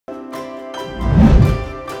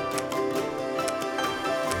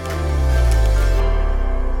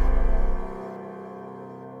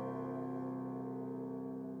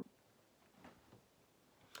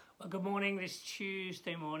morning, this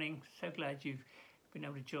Tuesday morning. So glad you've been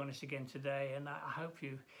able to join us again today, and I hope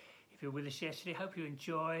you, if you're with us yesterday, I hope you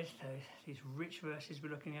enjoyed these rich verses we're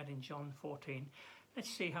looking at in John 14. Let's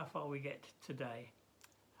see how far we get today.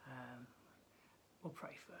 We'll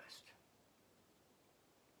pray first.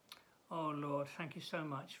 Oh Lord, thank you so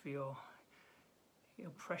much for your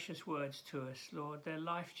precious words to us, Lord. They're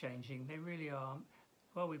life-changing, they really are.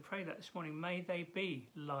 Well, we pray that this morning, may they be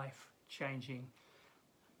life-changing.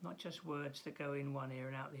 Not just words that go in one ear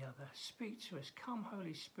and out the other. Speak to us. Come,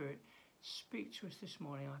 Holy Spirit. Speak to us this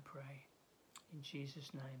morning, I pray. In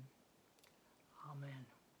Jesus' name. Amen.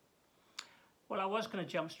 Well, I was going to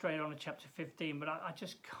jump straight on to chapter 15, but I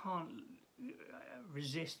just can't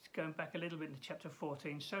resist going back a little bit into chapter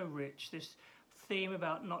 14. So rich. This theme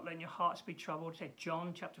about not letting your hearts be troubled.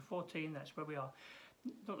 John chapter 14, that's where we are.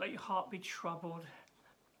 Don't let your heart be troubled.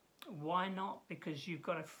 Why not? Because you've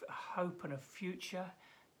got a hope and a future.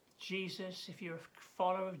 Jesus, if you're a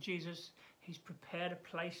follower of Jesus, he's prepared a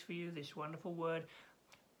place for you. This wonderful word,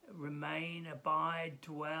 remain, abide,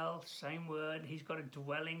 dwell, same word. He's got a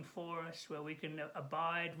dwelling for us where we can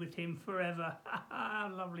abide with him forever.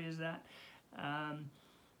 How lovely is that?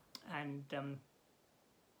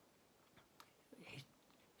 He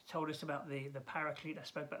told us about the Paraclete. I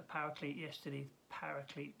spoke about the Paraclete yesterday.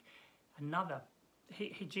 Paraclete, another.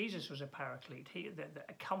 Jesus was a Paraclete.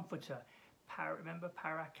 A comforter. Remember,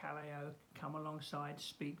 parakaleo, come alongside,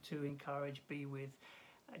 speak to, encourage, be with.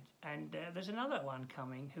 And there's another one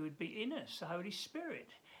coming who would be in us, the Holy Spirit.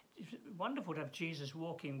 It's wonderful to have Jesus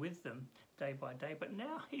walking with them day by day, but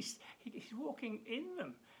now he's walking in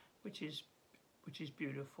them, which is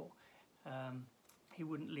beautiful. He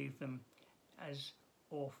wouldn't leave them as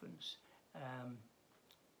orphans.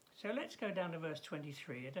 So let's go down to verse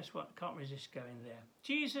 23. I just can't resist going there.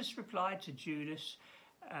 Jesus replied to Judas,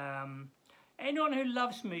 anyone who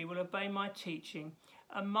loves me will obey my teaching,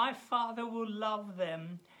 and my Father will love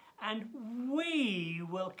them, and we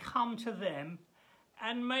will come to them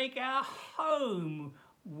and make our home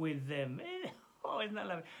with them. Oh, isn't that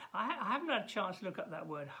lovely? I haven't had a chance to look up that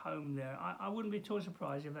word home there. I wouldn't be at all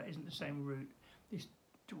surprised if that isn't the same root. This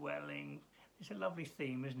dwelling, it's a lovely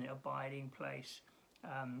theme, isn't it? Abiding place.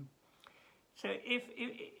 So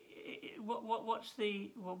what's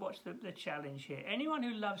the challenge here? Anyone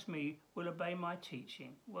who loves me will obey my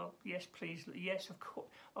teaching. Well, yes, please, yes, of course.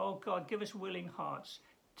 Oh God, give us willing hearts,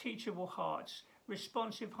 teachable hearts,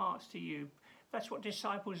 responsive hearts to you. That's what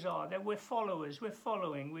disciples are. We're followers. We're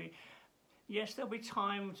following. Yes, there'll be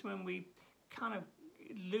times when we kind of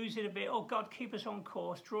lose it a bit. Oh God, keep us on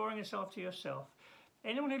course, drawing us after yourself.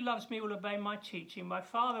 Anyone who loves me will obey my teaching. My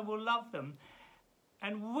Father will love them,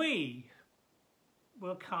 and we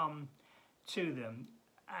will come to them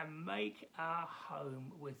and make our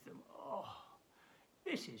home with them. Oh,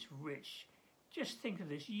 this is rich. Just think of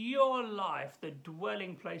this. Your life, the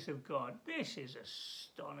dwelling place of God. This is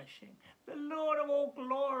astonishing. The Lord of all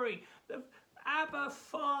glory, the Abba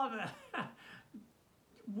Father.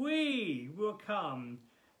 We will come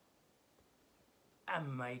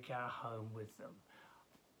and make our home with them.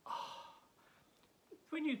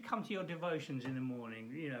 When you come to your devotions in the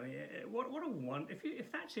morning, you know, what a want.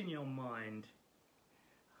 If that's in your mind,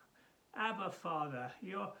 Abba Father,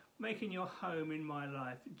 you're making your home in my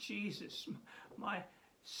life. Jesus, my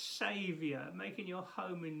Saviour, making your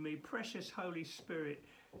home in me. Precious Holy Spirit,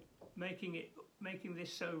 making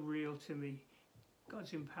this so real to me.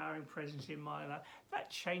 God's empowering presence in my life. That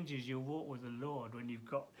changes your walk with the Lord when you've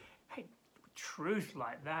got truth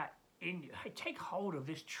like that in you. Hey, take hold of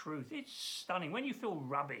this truth. It's stunning. When you feel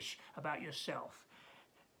rubbish about yourself,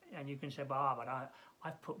 and you can say, but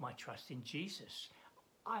I've put my trust in Jesus.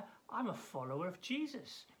 I'm a follower of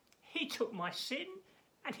Jesus. He took my sin,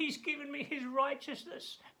 and he's given me his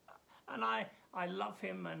righteousness. And I love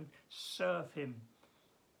him and serve him.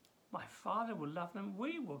 My Father will love them.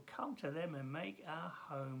 We will come to them and make our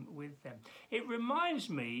home with them. It reminds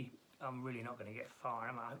me, I'm really not going to get far,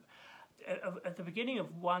 am I? At the beginning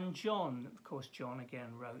of 1 John, of course, John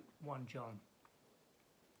again wrote 1 John.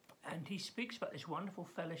 And he speaks about this wonderful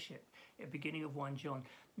fellowship at the beginning of 1 John.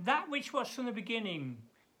 That which was from the beginning,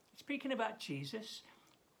 speaking about Jesus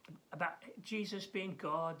being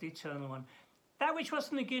God, the eternal one. That which was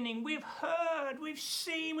from the beginning, we've heard, we've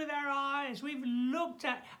seen with our eyes, we've looked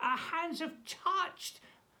at, our hands have touched.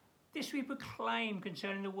 This we proclaim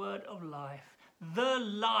concerning the word of life. The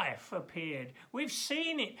life appeared. We've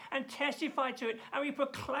seen it and testified to it, and we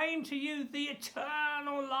proclaim to you the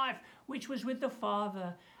eternal life which was with the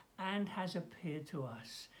Father and has appeared to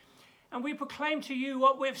us. And we proclaim to you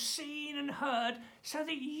what we've seen and heard, so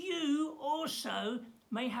that you also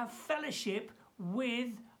may have fellowship with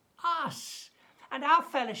us. And our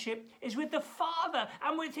fellowship is with the Father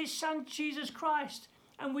and with his Son, Jesus Christ.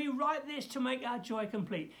 And we write this to make our joy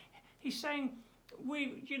complete. He's saying,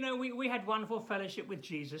 we had wonderful fellowship with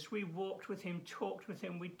Jesus. We walked with him, talked with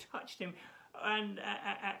him, we touched him.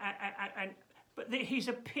 But he's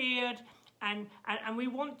appeared, and we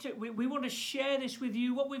want to share this with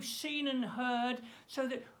you, what we've seen and heard, so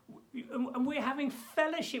that we're having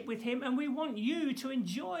fellowship with him, and we want you to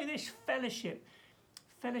enjoy this fellowship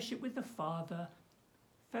with the Father,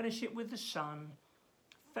 fellowship with the Son,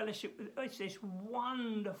 fellowship with, it's this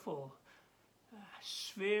wonderful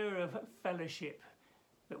sphere of fellowship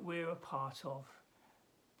that we're a part of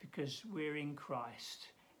because we're in Christ.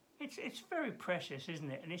 It's very precious, isn't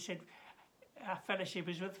it? And he said our fellowship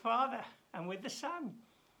is with the Father and with the Son.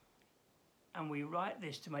 And we write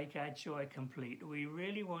this to make our joy complete. We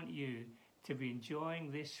really want you to be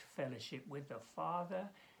enjoying this fellowship with the Father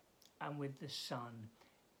and with the Son,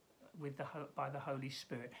 by the Holy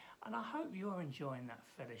Spirit. And I hope you're enjoying that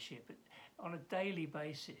fellowship on a daily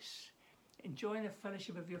basis. Enjoying the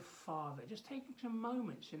fellowship of your Father. Just taking some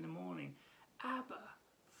moments in the morning. Abba,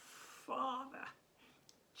 Father,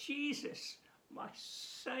 Jesus, my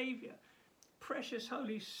Saviour, precious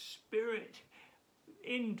Holy Spirit,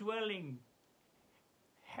 indwelling,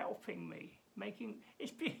 helping me,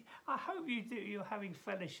 I hope you're having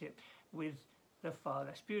fellowship with the Father.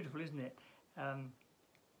 It's beautiful, isn't it?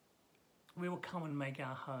 We will come and make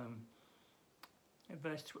our home.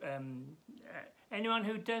 Verse, anyone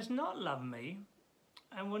who does not love me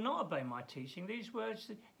and will not obey my teaching, these words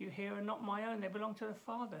that you hear are not my own, they belong to the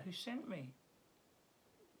Father who sent me.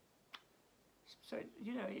 So,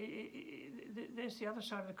 there's the other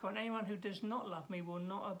side of the coin. Anyone who does not love me will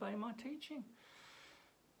not obey my teaching.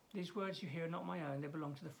 These words you hear are not my own, they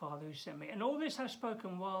belong to the Father who sent me. And all this I've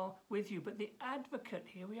spoken while with you, but the Advocate,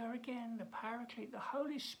 here we are again, the Paraclete, the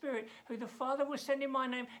Holy Spirit, who the Father will send in my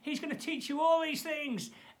name, he's going to teach you all these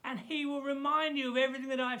things, and he will remind you of everything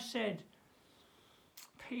that I've said.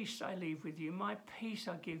 Peace I leave with you, my peace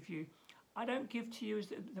I give you. I don't give to you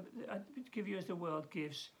I give you as the world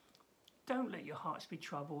gives. Don't let your hearts be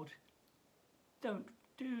troubled. Do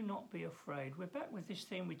not be afraid. We're back with this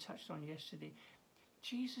theme we touched on yesterday.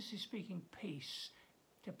 Jesus is speaking peace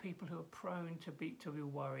to people who are prone to be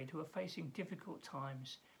worried, who are facing difficult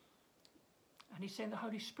times. And he's saying the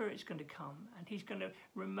Holy Spirit's going to come and he's going to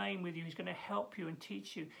remain with you. He's going to help you and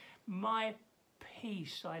teach you. My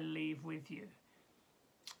peace I leave with you.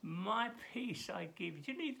 My peace I give you.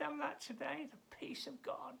 Do you need that today? The peace of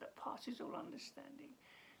God that passes all understanding.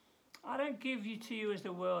 I don't give to you as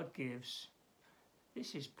the world gives.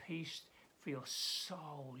 This is peace for your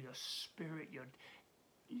soul, your spirit, your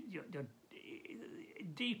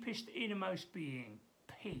deepest, innermost being.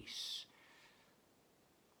 Peace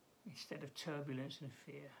instead of turbulence and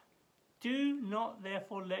fear. Do not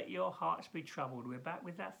therefore let your hearts be troubled. We're back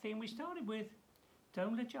with that theme we started with.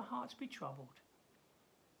 Don't let your hearts be troubled.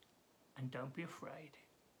 And don't be afraid.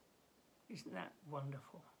 Isn't that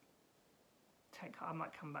wonderful? I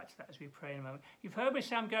might come back to that as we pray in a moment. You've heard me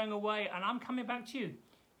say I'm going away and I'm coming back to you.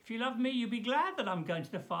 If you love me, you'll be glad that I'm going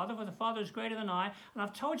to the Father, for the Father is greater than I. And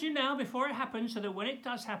I've told you now before it happens, so that when it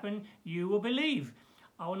does happen, you will believe.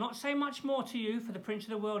 I will not say much more to you, for the Prince of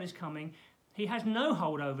the world is coming. He has no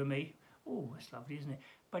hold over me. Oh, that's lovely, isn't it?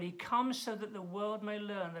 But he comes so that the world may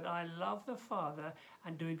learn that I love the Father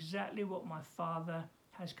and do exactly what my Father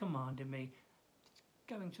has commanded me.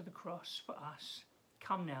 Going to the cross for us.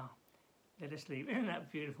 Come now. Let us leave. Isn't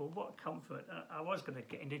that beautiful? What comfort. I was going to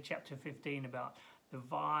get into chapter 15 about the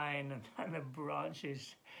vine and the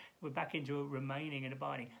branches. We're back into remaining and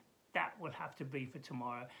abiding. That will have to be for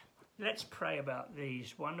tomorrow. Let's pray about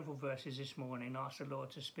these wonderful verses this morning and ask the Lord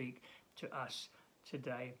to speak to us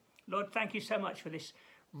today. Lord, thank you so much for this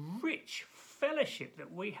rich fellowship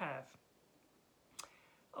that we have.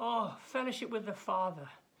 Oh, fellowship with the Father.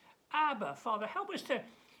 Abba, Father, help us to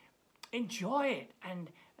enjoy it and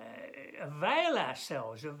avail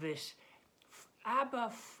ourselves of this Abba,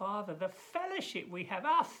 Father, the fellowship we have.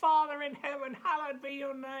 Our Father in heaven, hallowed be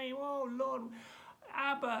your name. Oh, Lord,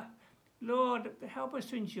 Abba, Lord, help us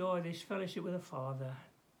to enjoy this fellowship with the Father.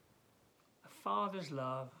 A Father's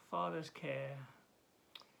love, a Father's care.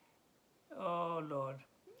 Oh, Lord.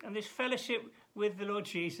 And this fellowship with the Lord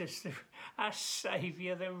Jesus, our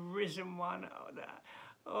Saviour, the risen one.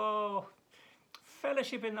 Oh,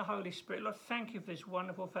 fellowship in the Holy Spirit. Lord, thank you for this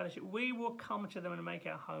wonderful fellowship. We will come to them and make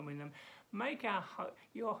our home in them. Make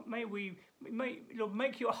Lord,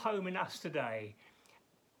 make your home in us today,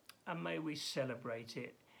 and may we celebrate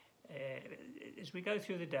it as we go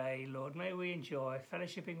through the day. Lord, may we enjoy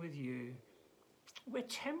fellowshipping with you We're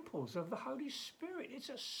temples of the Holy Spirit. It's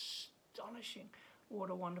astonishing. What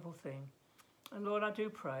a wonderful thing. And Lord, I do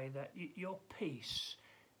pray that your peace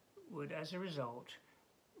would, as a result,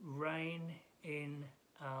 reign in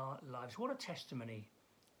our lives. What a testimony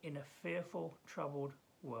in a fearful, troubled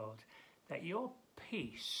world, that your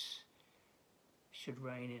peace should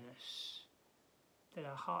reign in us, that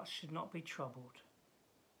our hearts should not be troubled.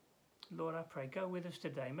 Lord, I pray, go with us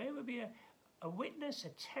today. May it be a witness,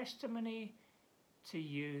 a testimony to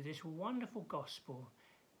you, this wonderful gospel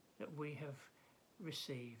that we have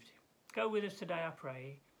received. Go with us today, I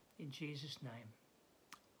pray, in Jesus' name.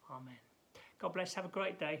 Amen. God bless. Have a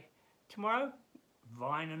great day. Tomorrow,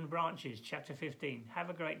 Vine and Branches, chapter 15. Have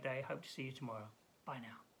a great day. Hope to see you tomorrow. Bye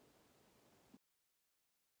now.